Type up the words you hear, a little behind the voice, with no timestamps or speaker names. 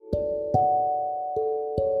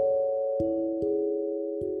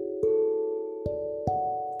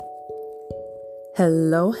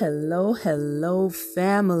Hello, hello, hello,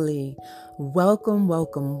 family. Welcome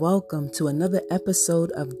to another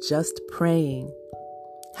episode of Just Praying.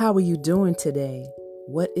 How are you doing today?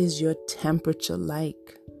 What is your temperature like?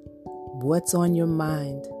 What's on your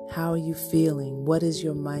mind? How are you feeling? What is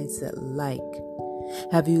your mindset like?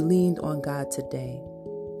 Have you leaned on God today?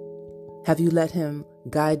 Have you let Him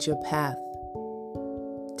guide your path?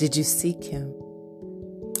 Did you seek Him?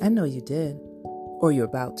 I know you did. Or you're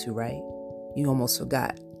about to, right? You almost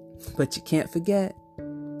forgot. But you can't forget.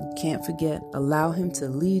 You can't forget. Allow Him to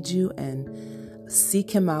lead you and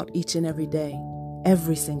seek Him out each and every day.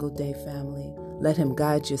 Every single day, family. Let Him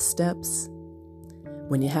guide your steps.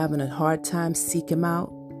 When you're having a hard time, seek Him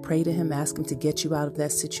out. Pray to Him. Ask Him to get you out of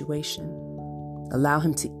that situation. Allow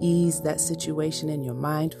Him to ease that situation in your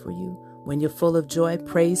mind for you. When you're full of joy,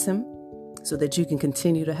 praise Him so that you can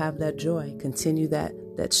continue to have that joy. Continue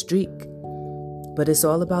that streak. But it's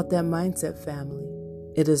all about that mindset, family.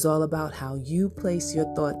 It is all about how you place your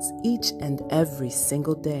thoughts each and every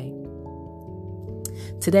single day.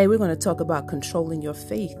 Today, we're going to talk about controlling your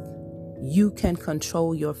faith. You can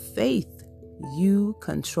control your faith. You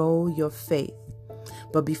control your faith.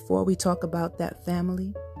 But before we talk about that,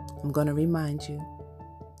 family, I'm going to remind you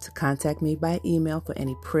to contact me by email for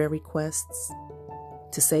any prayer requests,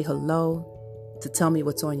 to say hello, to tell me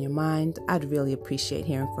what's on your mind. I'd really appreciate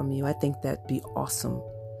hearing from you. I think that'd be awesome.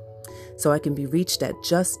 So I can be reached at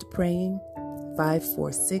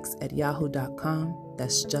justpraying546@yahoo.com.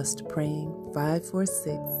 That's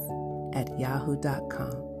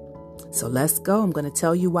justpraying546@yahoo.com. So let's go. I'm going to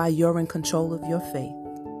tell you why you're in control of your faith.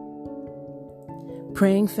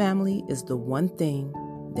 Praying, family, is the one thing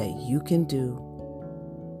that you can do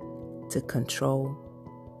to control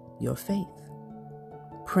your faith.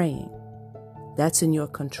 Praying. That's in your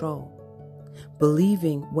control.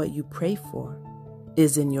 Believing what you pray for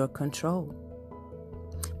is in your control.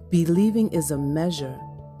 Believing is a measure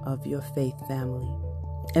of your faith, family.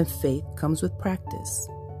 And faith comes with practice.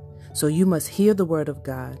 So you must hear the word of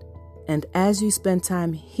God. And as you spend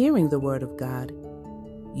time hearing the word of God,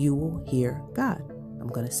 you will hear God. I'm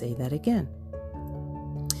going to say that again.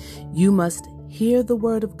 You must hear the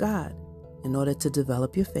word of God in order to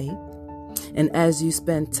develop your faith. And as you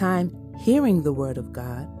spend time hearing the word of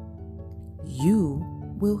God, you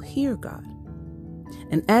will hear God.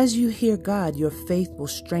 And as you hear God, your faith will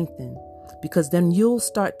strengthen, because then you'll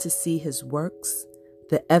start to see His works,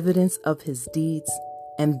 the evidence of His deeds,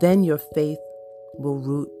 and then your faith will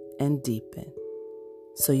root and deepen.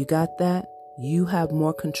 So you got that? You have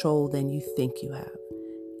more control than you think you have.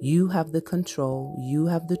 You have the control. You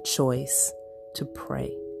have the choice to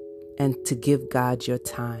pray and to give God your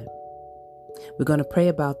time. We're going to pray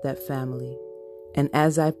about that, family. And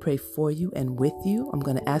as I pray for you and with you, I'm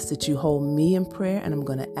going to ask that you hold me in prayer, and I'm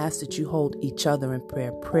going to ask that you hold each other in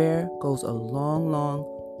prayer. Prayer goes a long, long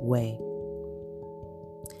way.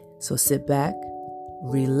 So sit back,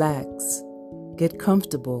 relax, get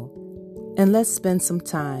comfortable, and let's spend some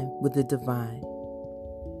time with the divine.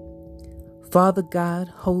 Father God,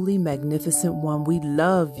 holy, magnificent one, we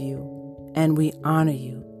love you and we honor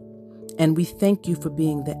you. And we thank you for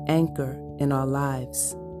being the anchor in our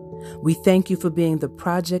lives. We thank you for being the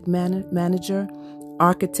project manager,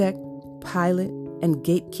 architect, pilot, and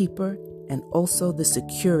gatekeeper, and also the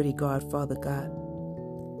security guard, Father God.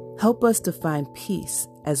 Help us to find peace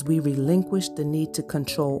as we relinquish the need to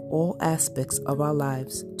control all aspects of our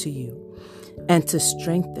lives to you, and to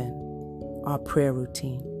strengthen our prayer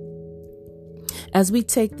routine. As we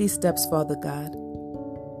take these steps, Father God,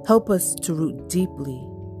 help us to root deeply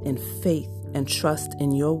in faith and trust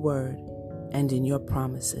in your word and in your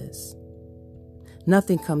promises.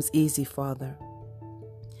 Nothing comes easy, Father.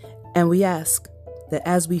 And we ask that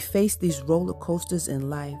as we face these roller coasters in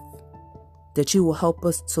life, that you will help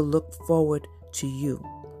us to look forward to you,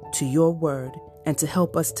 to your word, and to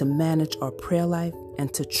help us to manage our prayer life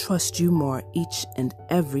and to trust you more each and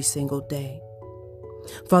every single day.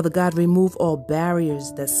 Father God, remove all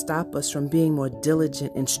barriers that stop us from being more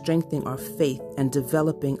diligent in strengthening our faith and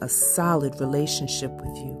developing a solid relationship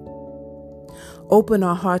with you. Open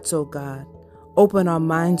our hearts, O God. Open our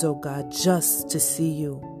minds, O God, just to see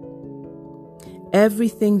you.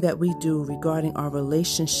 Everything that we do regarding our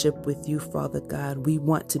relationship with you, Father God, we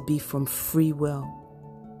want to be from free will.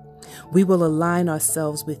 We will align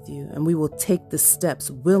ourselves with you, and we will take the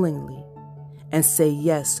steps willingly and say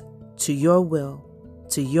yes to your will,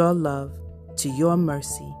 to your love, to your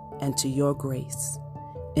mercy, and to your grace.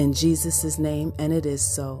 In Jesus' name, and it is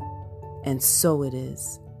so, and so it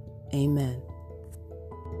is. Amen.